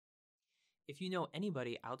If you know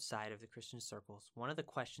anybody outside of the Christian circles, one of the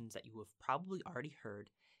questions that you have probably already heard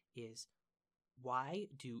is, why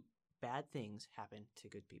do bad things happen to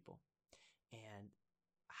good people? And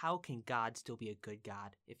how can God still be a good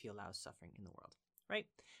God if he allows suffering in the world, right?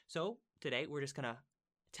 So today we're just going to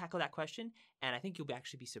tackle that question, and I think you'll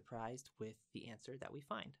actually be surprised with the answer that we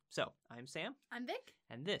find. So I'm Sam. I'm Vic.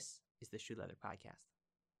 And this is the Shoe Leather Podcast.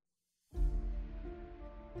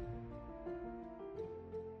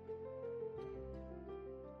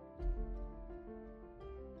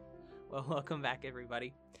 Well, welcome back,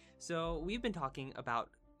 everybody. So we've been talking about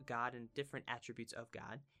God and different attributes of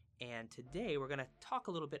God, and today we're going to talk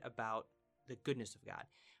a little bit about the goodness of God.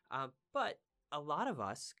 But a lot of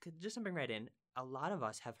us, just jumping right in, a lot of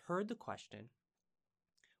us have heard the question,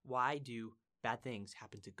 why do bad things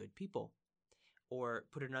happen to good people? Or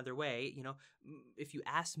put it another way, if you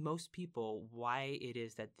ask most people why it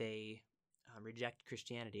is that they reject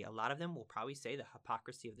Christianity, a lot of them will probably say the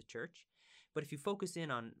hypocrisy of the church. But if you focus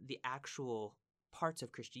in on the actual parts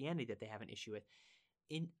of Christianity that they have an issue with,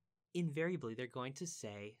 invariably they're going to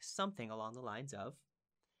say something along the lines of,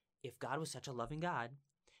 if God was such a loving God,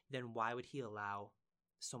 then why would he allow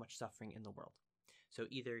so much suffering in the world? So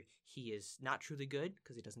either he is not truly good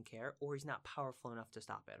because he doesn't care, or he's not powerful enough to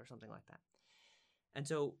stop it, or something like that. And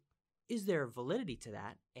so is there validity to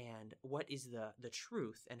that, and what is the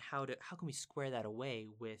truth, and how can we square that away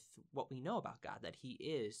with what we know about God, that he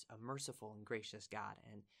is a merciful and gracious God,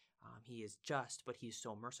 and he is just, but he is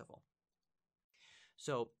so merciful?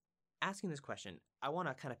 So asking this question, I want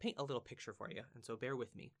to kind of paint a little picture for you, and so bear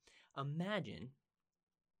with me. Imagine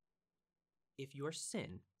if your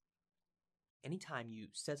sin, anytime you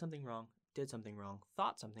said something wrong, did something wrong,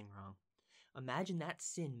 thought something wrong, imagine that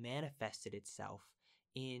sin manifested itself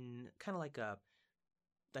in kind of like a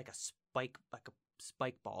spike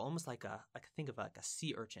ball, almost think of like a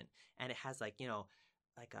sea urchin, and it has like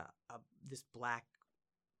this black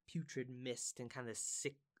putrid mist and kind of this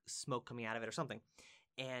sick smoke coming out of it or something,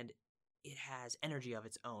 and it has energy of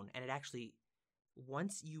its own, and it actually,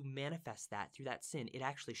 once you manifest that through that sin, it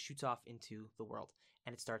actually shoots off into the world,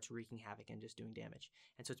 and it starts wreaking havoc and just doing damage.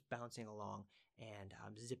 And so it's bouncing along and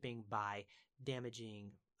zipping by,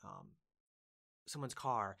 damaging someone's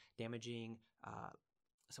car, damaging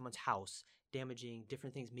someone's house, damaging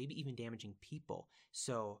different things, maybe even damaging people.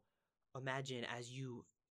 So imagine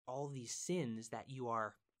all these sins that you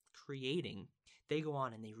are creating, they go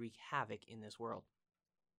on and they wreak havoc in this world.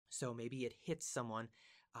 So maybe it hits someone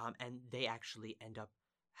and they actually end up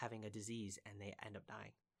having a disease and they end up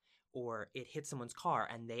dying. Or it hits someone's car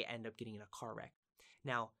and they end up getting in a car wreck.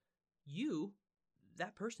 Now,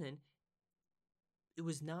 that person,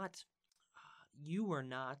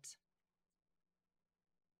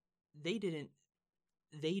 they didn't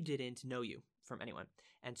know you from anyone.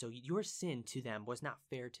 And so your sin to them was not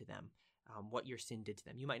fair to them, what your sin did to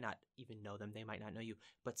them. You might not even know them, they might not know you,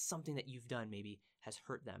 but something that you've done maybe has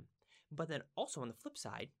hurt them. But then also on the flip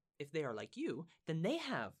side, if they are like you, then they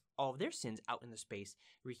have all of their sins out in the space,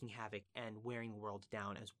 wreaking havoc and wearing the world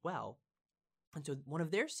down as well. And so one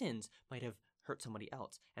of their sins might have hurt somebody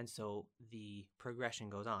else. And so the progression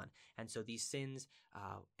goes on. And so these sins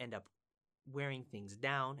end up wearing things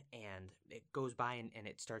down, and it goes by and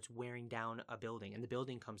it starts wearing down a building, and the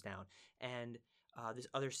building comes down, and this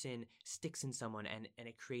other sin sticks in someone, and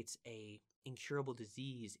it creates a incurable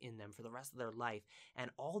disease in them for the rest of their life,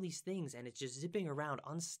 and all these things, and it's just zipping around,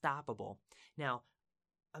 unstoppable. Now,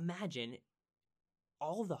 imagine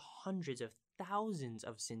all the hundreds of thousands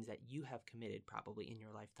of sins that you have committed probably in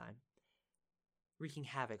your lifetime, wreaking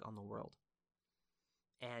havoc on the world,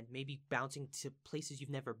 and maybe bouncing to places you've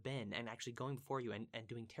never been and actually going before you and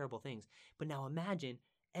doing terrible things. But now imagine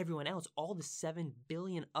everyone else, all the 7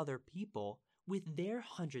 billion other people with their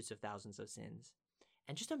hundreds of thousands of sins.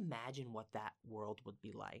 And just imagine what that world would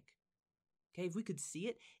be like. Okay, if we could see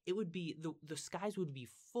it, it would be, the skies would be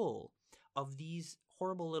full of these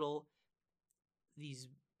horrible these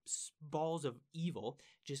balls of evil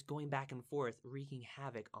just going back and forth, wreaking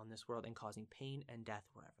havoc on this world and causing pain and death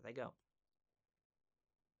wherever they go.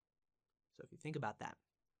 So if you think about that,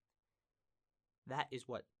 that is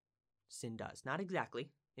what sin does. Not exactly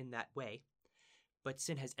in that way, but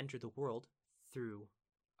sin has entered the world through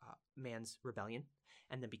man's rebellion.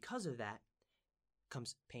 And then because of that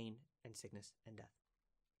comes pain and sickness and death.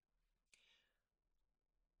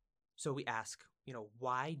 So we ask,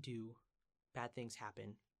 why do bad things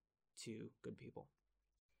happen to good people?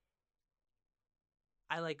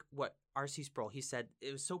 I like what R.C. Sproul, he said,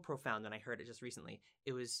 it was so profound, and I heard it just recently.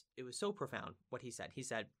 It was so profound what he said. He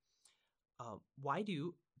said, why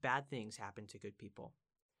do bad things happen to good people?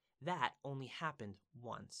 That only happened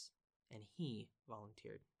once, and he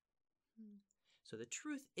volunteered. So the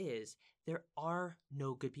truth is, there are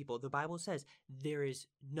no good people. The Bible says there is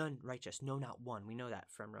none righteous, no, not one. We know that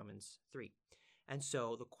from Romans 3. And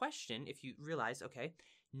so the question, if you realize, okay,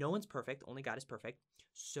 no one's perfect, only God is perfect.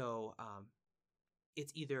 So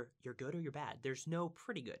it's either you're good or you're bad. There's no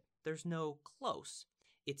pretty good. There's no close.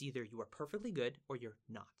 It's either you are perfectly good or you're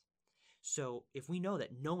not. So if we know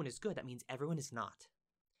that no one is good, that means everyone is not.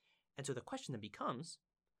 And so the question then becomes,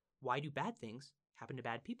 why do bad things happen to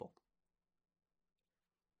bad people?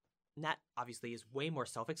 And that obviously is way more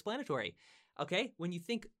self-explanatory. Okay? When you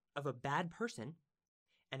think of a bad person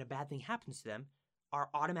and a bad thing happens to them, our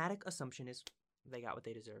automatic assumption is they got what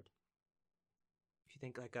they deserved. If you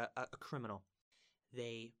think like a criminal,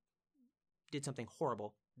 they did something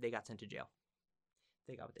horrible, they got sent to jail.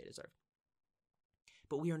 They got what they deserved.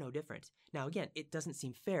 But we are no different. Now, again, it doesn't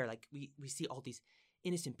seem fair. Like we see all these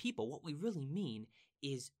innocent people. What we really mean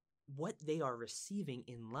is what they are receiving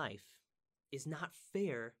in life is not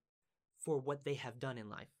fair for what they have done in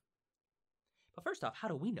life. But first off, how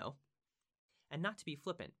do we know? And not to be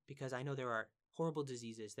flippant, because I know there are horrible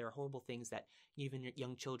diseases, there are horrible things that even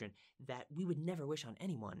young children that we would never wish on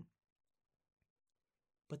anyone.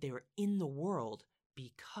 But they were in the world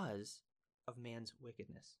because of man's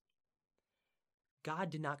wickedness.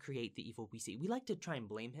 God did not create the evil we see. We like to try and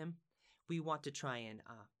blame him. We want to try and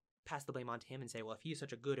pass the blame on to him and say, well, if he is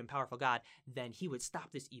such a good and powerful God, then he would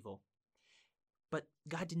stop this evil. But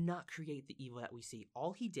God did not create the evil that we see.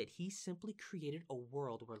 All he did, he simply created a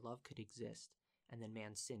world where love could exist, and then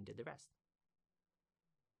man's sin did the rest.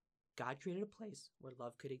 God created a place where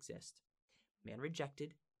love could exist. Man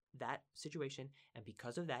rejected that situation, and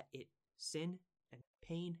because of that, sin and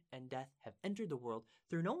pain and death have entered the world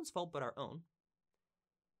through no one's fault but our own.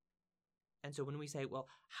 And so when we say, well,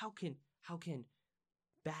 how can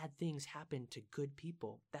bad things happen to good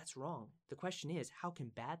people? That's wrong. The question is, how can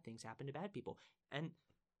bad things happen to bad people? And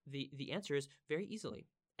the answer is very easily,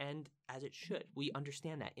 and as it should. We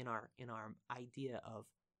understand that in our idea of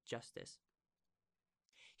justice.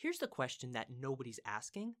 Here's the question that nobody's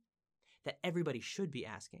asking, that everybody should be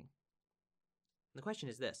asking. The question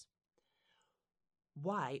is this: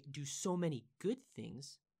 why do so many good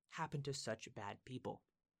things happen to such bad people?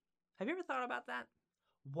 Have you ever thought about that?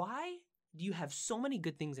 Why do you have so many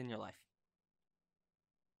good things in your life?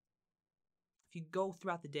 If you go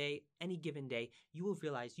throughout the day, any given day, you will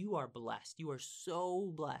realize you are blessed. You are so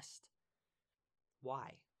blessed.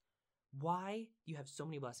 Why? Why do you have so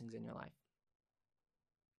many blessings in your life?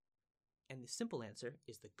 And the simple answer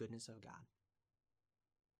is the goodness of God.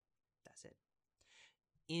 That's it.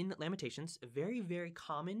 In Lamentations, very, very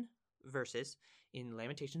common verses, in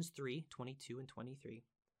Lamentations 3, 22 and 23,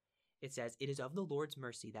 it says, "It is of the Lord's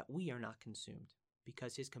mercy that we are not consumed,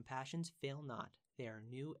 because his compassions fail not. They are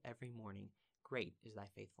new every morning. Great is thy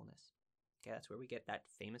faithfulness." Okay, that's where we get that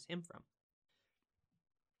famous hymn from.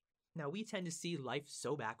 Now, we tend to see life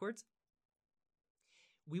so backwards.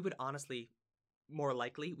 We would honestly, more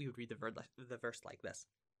likely, we would read the verse like this.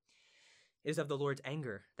 "It is of the Lord's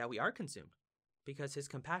anger that we are consumed, because his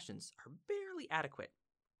compassions are barely adequate.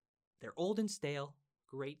 They're old and stale.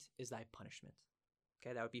 Great is thy punishment."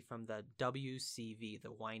 Okay, that would be from the WCV,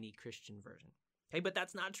 the whiny Christian version. Okay, but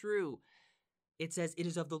that's not true. It says, "It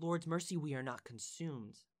is of the Lord's mercy we are not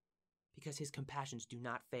consumed, because his compassions do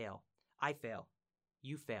not fail." I fail.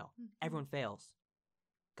 You fail. Everyone fails.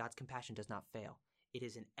 God's compassion does not fail. It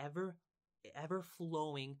is an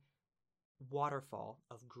ever-flowing waterfall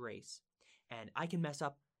of grace. And I can mess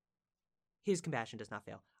up. His compassion does not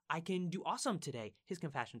fail. I can do awesome today. His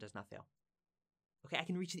compassion does not fail. Okay, I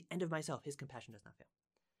can reach the end of myself. His compassion does not fail.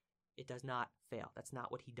 It does not fail. That's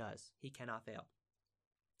not what he does. He cannot fail.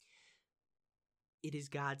 It is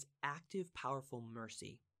God's active, powerful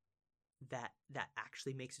mercy that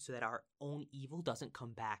actually makes it so that our own evil doesn't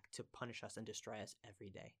come back to punish us and destroy us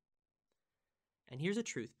every day. And here's a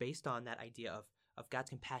truth based on that idea of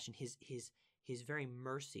God's compassion. His very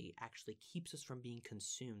mercy actually keeps us from being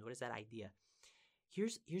consumed. What is that idea?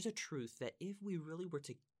 Here's a truth that if we really were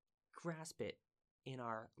to grasp it in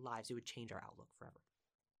our lives, it would change our outlook forever.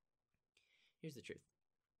 Here's the truth.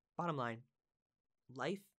 Bottom line,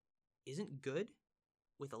 life isn't good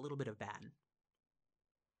with a little bit of bad.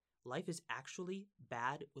 Life is actually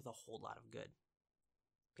bad with a whole lot of good.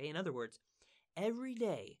 Okay, in other words, every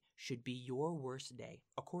day should be your worst day,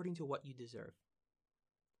 according to what you deserve.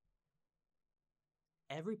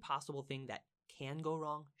 Every possible thing that can go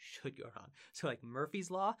wrong should go wrong. So like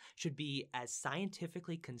Murphy's Law should be as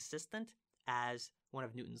scientifically consistent as one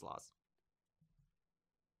of Newton's laws.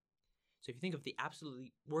 So if you think of the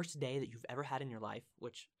absolutely worst day that you've ever had in your life,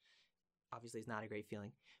 which obviously is not a great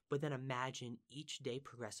feeling. But then imagine each day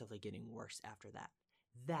progressively getting worse after that.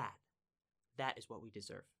 That is what we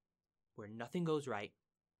deserve. Where nothing goes right,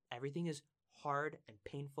 everything is hard and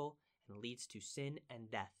painful and leads to sin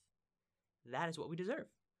and death. That is what we deserve.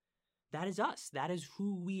 That is us. That is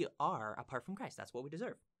who we are apart from Christ. That's what we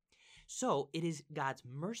deserve. So it is God's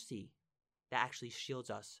mercy that actually shields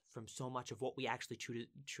us from so much of what we actually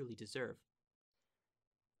truly deserve.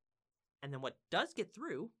 And then what does get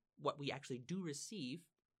through, what we actually do receive,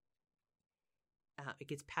 it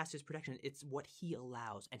gets past his protection. It's what he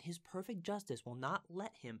allows. And his perfect justice will not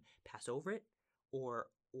let him pass over it or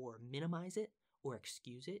minimize it or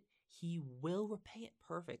excuse it. He will repay it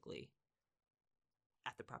perfectly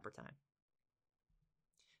at the proper time.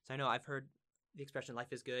 So I know I've heard the expression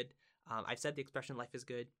life is good. I've said the expression life is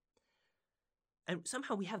good. And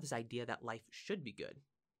somehow we have this idea that life should be good.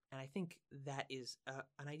 And I think that is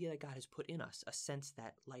an idea that God has put in us, a sense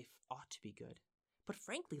that life ought to be good. But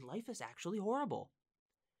frankly, life is actually horrible.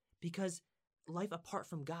 Because life apart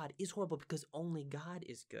from God is horrible because only God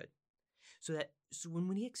is good. So when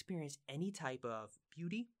we experience any type of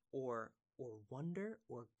beauty or wonder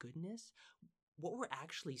or goodness, what we're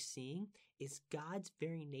actually seeing is God's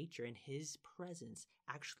very nature and his presence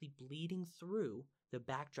actually bleeding through the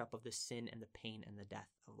backdrop of the sin and the pain and the death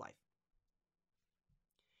of life.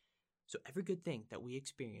 So every good thing that we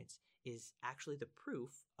experience is actually the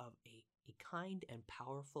proof of a kind and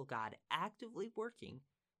powerful God actively working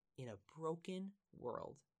in a broken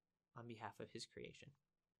world on behalf of his creation.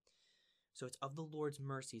 So it's of the Lord's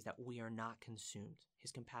mercies that we are not consumed.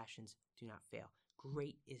 His compassions do not fail.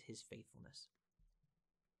 Great is his faithfulness.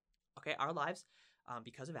 Okay, our lives,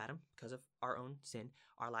 because of Adam, because of our own sin,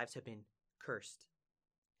 our lives have been cursed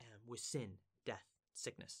with sin, death,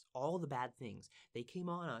 sickness, all the bad things. They came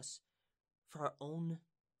on us for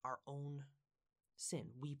our own sin.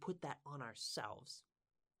 We put that on ourselves.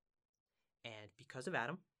 And because of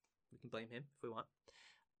Adam, we can blame him if we want.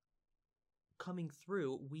 Coming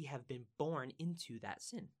through, we have been born into that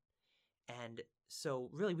sin. And so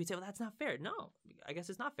really we'd say, well, that's not fair. No, I guess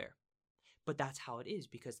it's not fair. But that's how it is,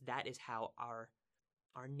 because that is how our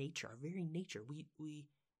nature, our very nature, we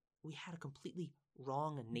had a completely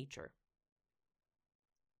wrong nature.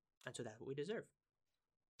 And so that's what we deserve.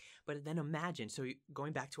 But then imagine, so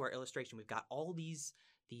going back to our illustration, we've got all these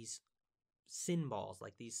sin balls,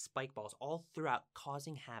 like these spike balls, all throughout,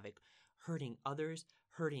 causing havoc, hurting others,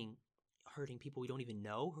 hurting people we don't even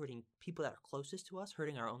know, hurting people that are closest to us,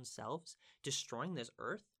 hurting our own selves, destroying this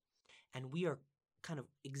earth. And we are kind of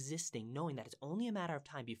existing, knowing that it's only a matter of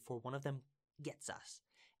time before one of them gets us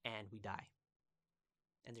and we die.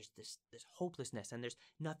 And there's this hopelessness, and there's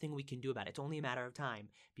nothing we can do about it. It's only a matter of time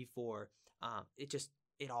before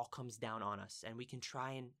it all comes down on us, and we can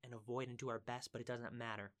try and avoid and do our best, but it doesn't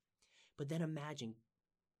matter. But then imagine,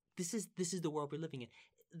 this is the world we're living in.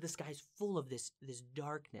 The sky's full of this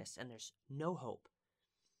darkness, and there's no hope.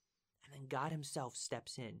 And then God himself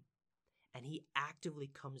steps in, and he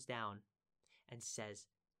actively comes down and says,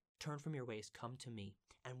 turn from your ways, come to me.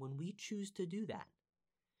 And when we choose to do that,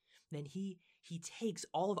 then he takes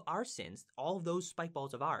all of our sins, all of those spike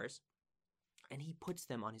balls of ours, and he puts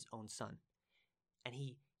them on his own son. And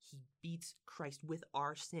he beats Christ with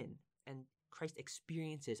our sin, and Christ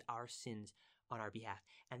experiences our sins on our behalf.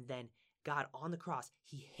 And then God on the cross,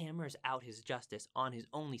 he hammers out his justice on his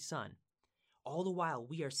only son. All the while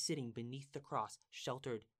we are sitting beneath the cross,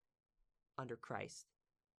 sheltered under Christ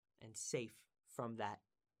and safe from that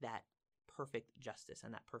perfect justice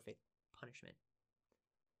and that perfect punishment.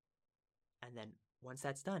 And then once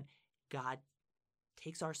that's done, God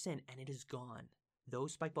takes our sin and it is gone.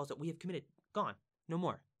 Those spike balls that we have committed, gone, no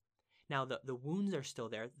more. Now the wounds are still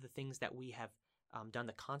there, the things that we have done,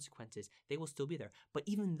 the consequences, they will still be there. But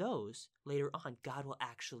even those, later on, God will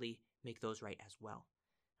actually make those right as well.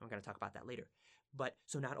 And we're going to talk about that later. But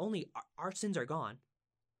so not only our sins are gone,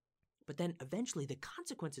 but then eventually the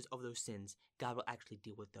consequences of those sins, God will actually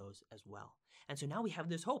deal with those as well. And so now we have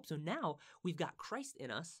this hope. So now we've got Christ in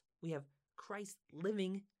us. We have Christ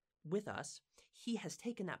living with us. He has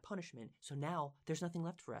taken that punishment. So now there's nothing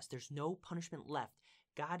left for us. There's no punishment left.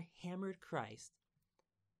 God hammered Christ.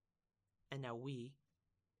 And now we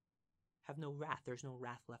have no wrath. There's no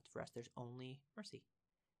wrath left for us. There's only mercy.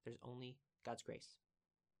 There's only God's grace.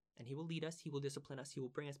 And he will lead us. He will discipline us. He will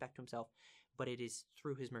bring us back to himself. But it is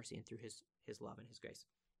through his mercy and through his love and his grace.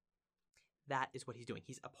 That is what he's doing.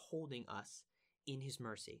 He's upholding us in his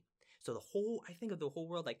mercy. So I think of the whole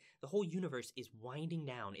world, like the whole universe is winding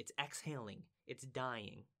down. It's exhaling. It's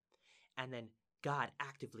dying. And then God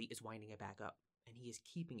actively is winding it back up. And he is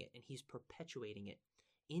keeping it and he's perpetuating it.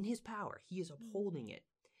 In his power, he is upholding it.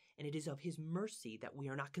 And it is of his mercy that we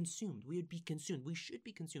are not consumed. We would be consumed. We should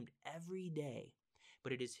be consumed every day.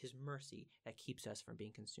 But it is his mercy that keeps us from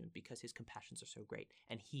being consumed because his compassions are so great.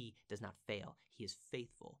 And he does not fail. He is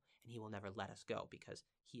faithful, and he will never let us go because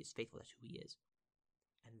he is faithful. That's who he is.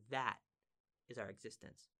 And that is our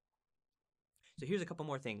existence. So here's a couple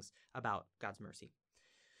more things about God's mercy.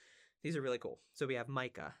 These are really cool. So we have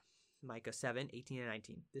Micah 7, 18 and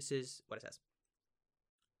 19. This is what it says.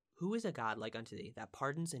 Who is a God like unto thee, that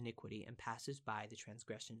pardons iniquity and passes by the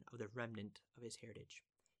transgression of the remnant of his heritage?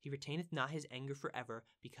 He retaineth not his anger forever,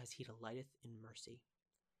 because he delighteth in mercy.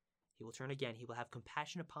 He will turn again. He will have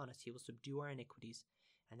compassion upon us. He will subdue our iniquities,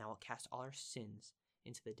 and thou wilt cast all our sins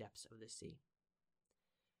into the depths of the sea.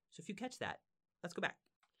 So if you catch that, let's go back.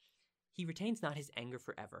 He retains not his anger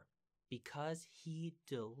forever, because he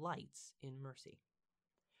delights in mercy.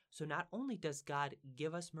 So not only does God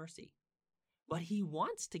give us mercy, but he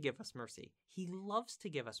wants to give us mercy. He loves to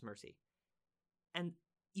give us mercy. And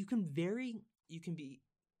you have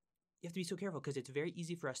to be so careful, because it's very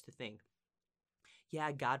easy for us to think,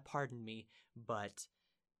 yeah, God pardoned me, but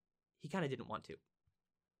he kind of didn't want to.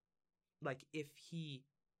 Like, if he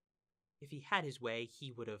had his way,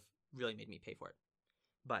 he would have really made me pay for it.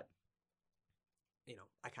 But,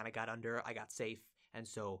 I kind of got under, I got safe, and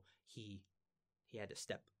so he had to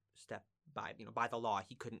step by, by the law.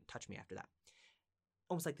 He couldn't touch me after that.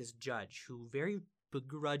 Almost like this judge who very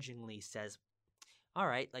begrudgingly says, all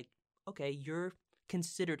right, like, okay, you're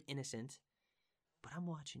considered innocent, but I'm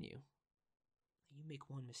watching you. You make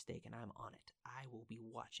one mistake and I'm on it. I will be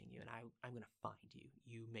watching you, and I'm going to find you.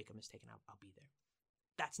 You make a mistake and I'll be there.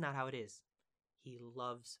 That's not how it is. He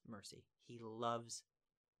loves mercy. He loves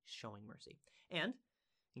showing mercy. And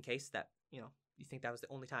in case that, you think that was the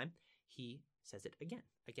only time, he says it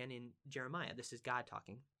again in Jeremiah. This is God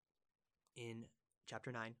talking in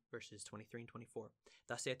chapter 9, verses 23 and 24.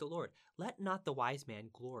 Thus saith the Lord, let not the wise man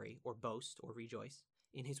glory or boast or rejoice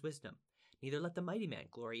in his wisdom, neither let the mighty man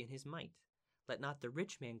glory in his might. Let not the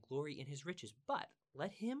rich man glory in his riches, but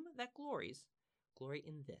let him that glories glory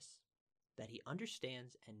in this, that he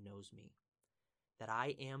understands and knows me, that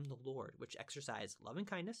I am the Lord, which exercise loving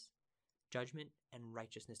kindness, judgment, and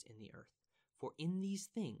righteousness in the earth. For in these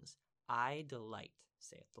things I delight,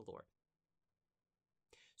 saith the Lord.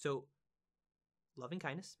 So, loving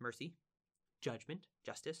kindness, mercy, judgment,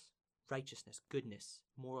 justice, righteousness, goodness,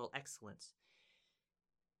 moral excellence.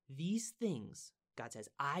 These things, God says,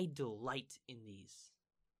 I delight in these.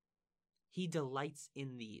 He delights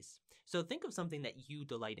in these. So think of something that you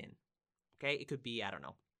delight in. Okay? It could be, I don't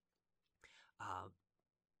know,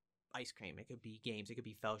 ice cream. It could be games. It could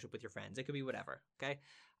be fellowship with your friends. It could be whatever. Okay?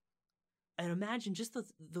 And imagine just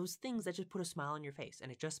those things that just put a smile on your face,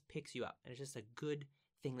 and it just picks you up. And it's just a good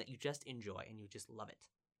thing that you just enjoy and you just love it.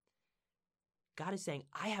 God is saying,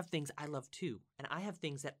 I have things I love too, and I have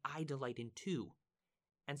things that I delight in too.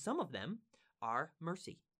 And some of them are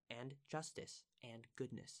mercy and justice and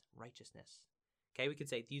goodness, righteousness. Okay, we could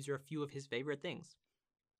say these are a few of his favorite things.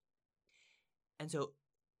 And so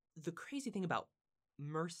the crazy thing about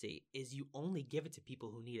mercy is you only give it to people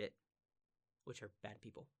who need it, which are bad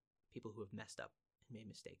people, people who have messed up and made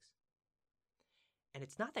mistakes. And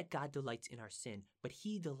it's not that God delights in our sin, but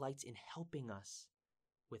he delights in helping us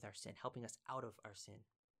with our sin, helping us out of our sin.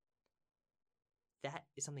 That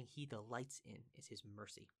is something he delights in, is his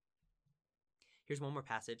mercy. Here's one more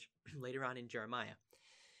passage later on in Jeremiah.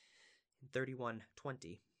 In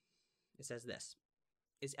 31:20, it says this,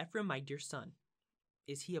 Is Ephraim my dear son?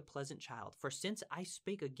 Is he a pleasant child? For since I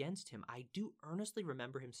spake against him, I do earnestly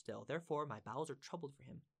remember him still. Therefore my bowels are troubled for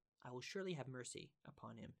him. I will surely have mercy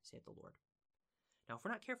upon him, saith the Lord. Now, if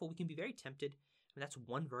we're not careful, we can be very tempted. That's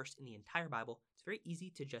one verse in the entire Bible. It's very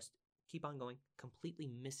easy to just keep on going, completely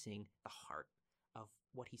missing the heart of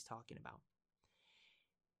what he's talking about.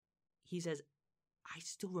 He says, I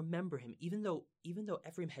still remember him, even though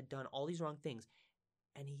Ephraim had done all these wrong things,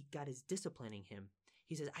 and God is disciplining him.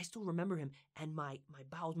 He says, I still remember him, and my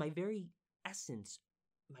bowels, my very essence,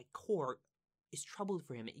 my core is troubled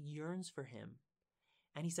for him. It yearns for him.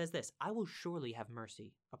 And he says this, I will surely have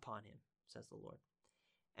mercy upon him, says the Lord.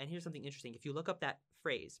 And here's something interesting. If you look up that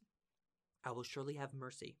phrase, I will surely have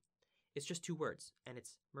mercy, it's just two words, and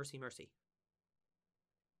it's mercy, mercy.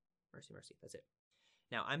 Mercy, mercy. That's it.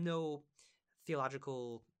 Now, I'm no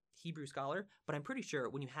theological Hebrew scholar, but I'm pretty sure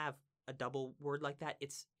when you have a double word like that,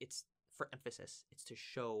 it's for emphasis. It's to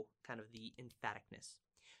show kind of the emphaticness.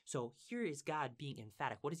 So here is God being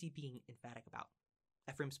emphatic. What is he being emphatic about?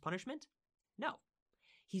 Ephraim's punishment? No.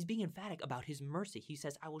 He's being emphatic about his mercy. He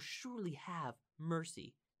says, I will surely have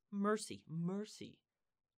mercy, mercy, mercy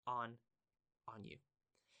on you.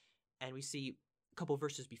 And we see couple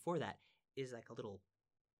verses before that is like a little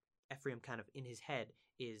Ephraim kind of in his head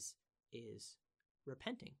is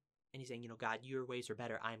repenting. And he's saying, God, your ways are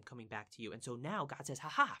better. I am coming back to you. And so now God says,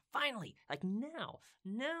 haha, finally, like now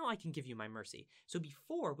I can give you my mercy. So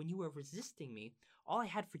before, when you were resisting me, all I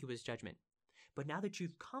had for you was judgment. But now that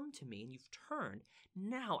you've come to me and you've turned,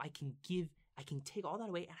 now I can take all that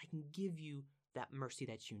away and I can give you that mercy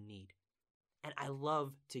that you need. And I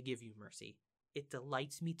love to give you mercy. It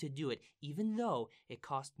delights me to do it, even though it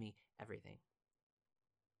cost me everything.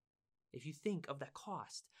 If you think of the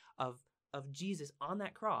cost of Jesus on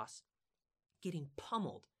that cross getting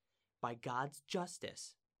pummeled by God's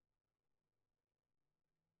justice,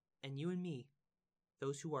 and you and me,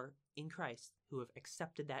 those who are in Christ, who have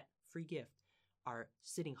accepted that free gift, are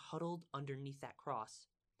sitting huddled underneath that cross,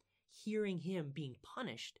 hearing him being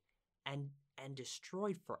punished and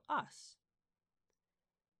destroyed for us,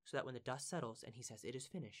 so that when the dust settles and he says, it is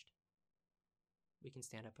finished, we can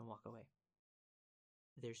stand up and walk away.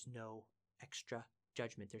 There's no extra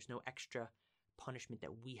judgment. There's no extra punishment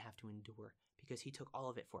that we have to endure because he took all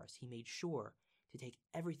of it for us. He made sure to take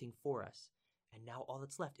everything for us. And now all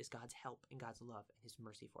that's left is God's help and God's love and his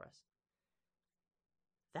mercy for us.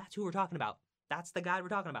 That's who we're talking about. That's the God we're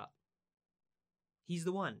talking about. He's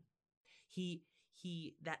the one. He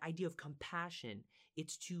that idea of compassion,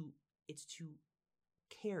 it's to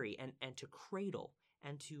carry and to cradle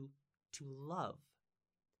and to love.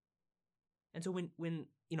 And so when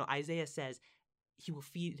Isaiah says he will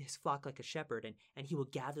feed his flock like a shepherd and he will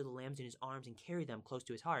gather the lambs in his arms and carry them close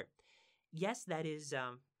to his heart. Yes, that is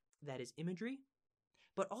imagery,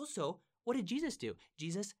 but also, what did Jesus do?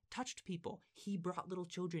 Jesus touched people. He brought little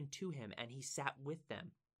children to him and he sat with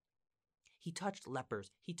them. He touched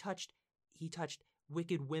lepers. He touched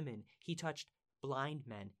wicked women. He touched blind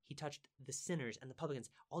men. He touched the sinners and the publicans,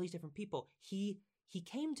 all these different people. He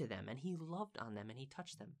came to them and he loved on them and he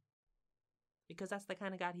touched them. Because that's the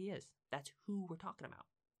kind of God he is. That's who we're talking about.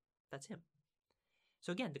 That's him.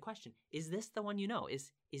 So again, the question, is this the one you know?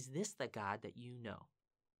 Is this the God that you know?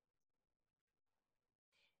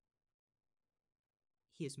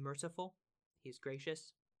 He is merciful. He is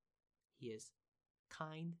gracious. He is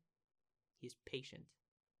kind. He is patient.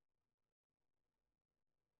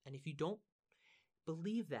 And if you don't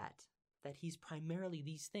believe that he's primarily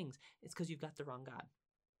these things, it's because you've got the wrong God.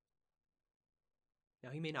 Now,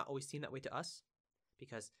 he may not always seem that way to us,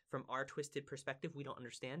 because from our twisted perspective, we don't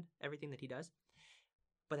understand everything that he does.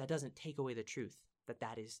 But that doesn't take away the truth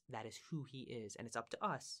that is who he is. And it's up to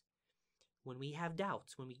us, when we have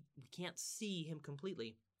doubts, when we can't see him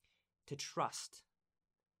completely, to trust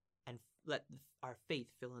and let our faith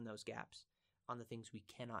fill in those gaps on the things we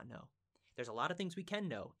cannot know. There's a lot of things we can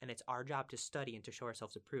know, and it's our job to study and to show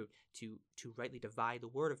ourselves approved, to rightly divide the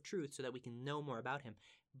word of truth so that we can know more about him.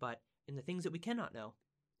 But in the things that we cannot know,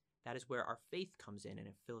 that is where our faith comes in and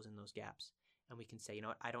it fills in those gaps. And we can say, you know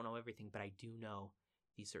what, I don't know everything, but I do know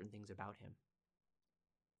these certain things about him.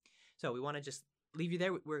 So we want to just leave you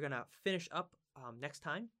there. We're going to finish up next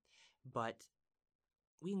time, but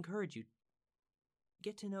we encourage you,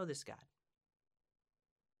 get to know this God.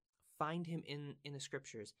 Find him in the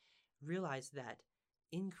scriptures. Realize that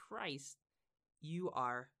in Christ, you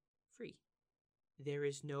are free. There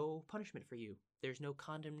is no punishment for you. There's no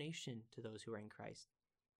condemnation to those who are in Christ.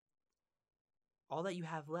 All that you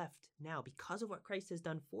have left now, because of what Christ has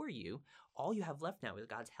done for you, all you have left now is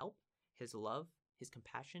God's help, his love, his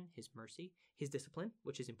compassion, his mercy, his discipline,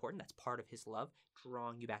 which is important. That's part of his love,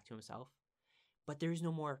 drawing you back to himself. But there is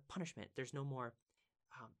no more punishment. There's no more,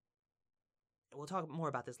 we'll talk more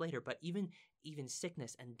about this later, but even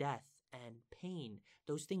sickness and death and pain,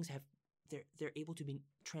 those things they're able to be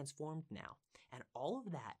transformed now. And all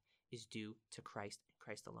of that is due to Christ and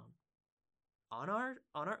Christ alone. On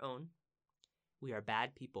our own, we are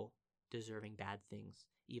bad people deserving bad things.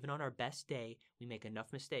 Even on our best day, we make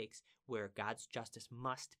enough mistakes where God's justice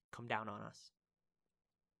must come down on us.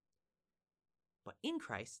 But in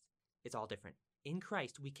Christ, it's all different. In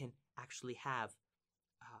Christ, we can actually have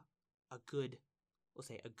a good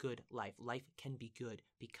life. Life can be good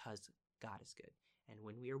because God is good. And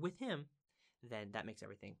when we are with him, then that makes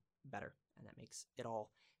everything better. And that makes it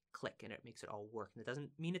all click and it makes it all work. And it doesn't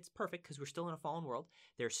mean it's perfect because we're still in a fallen world.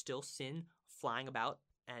 There's still sin flying about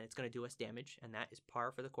and it's going to do us damage. And that is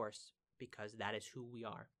par for the course because that is who we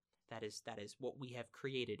are. That is what we have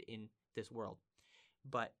created in this world.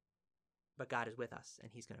 But God is with us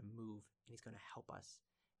and he's going to move and he's going to help us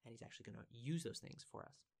and he's actually going to use those things for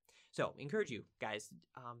us. So encourage you guys,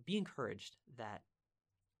 be encouraged that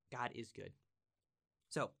God is good.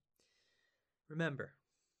 So remember,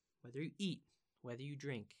 whether you eat, whether you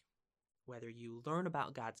drink, whether you learn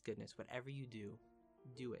about God's goodness, whatever you do,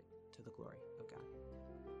 do it to the glory of God.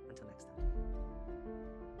 Until next time.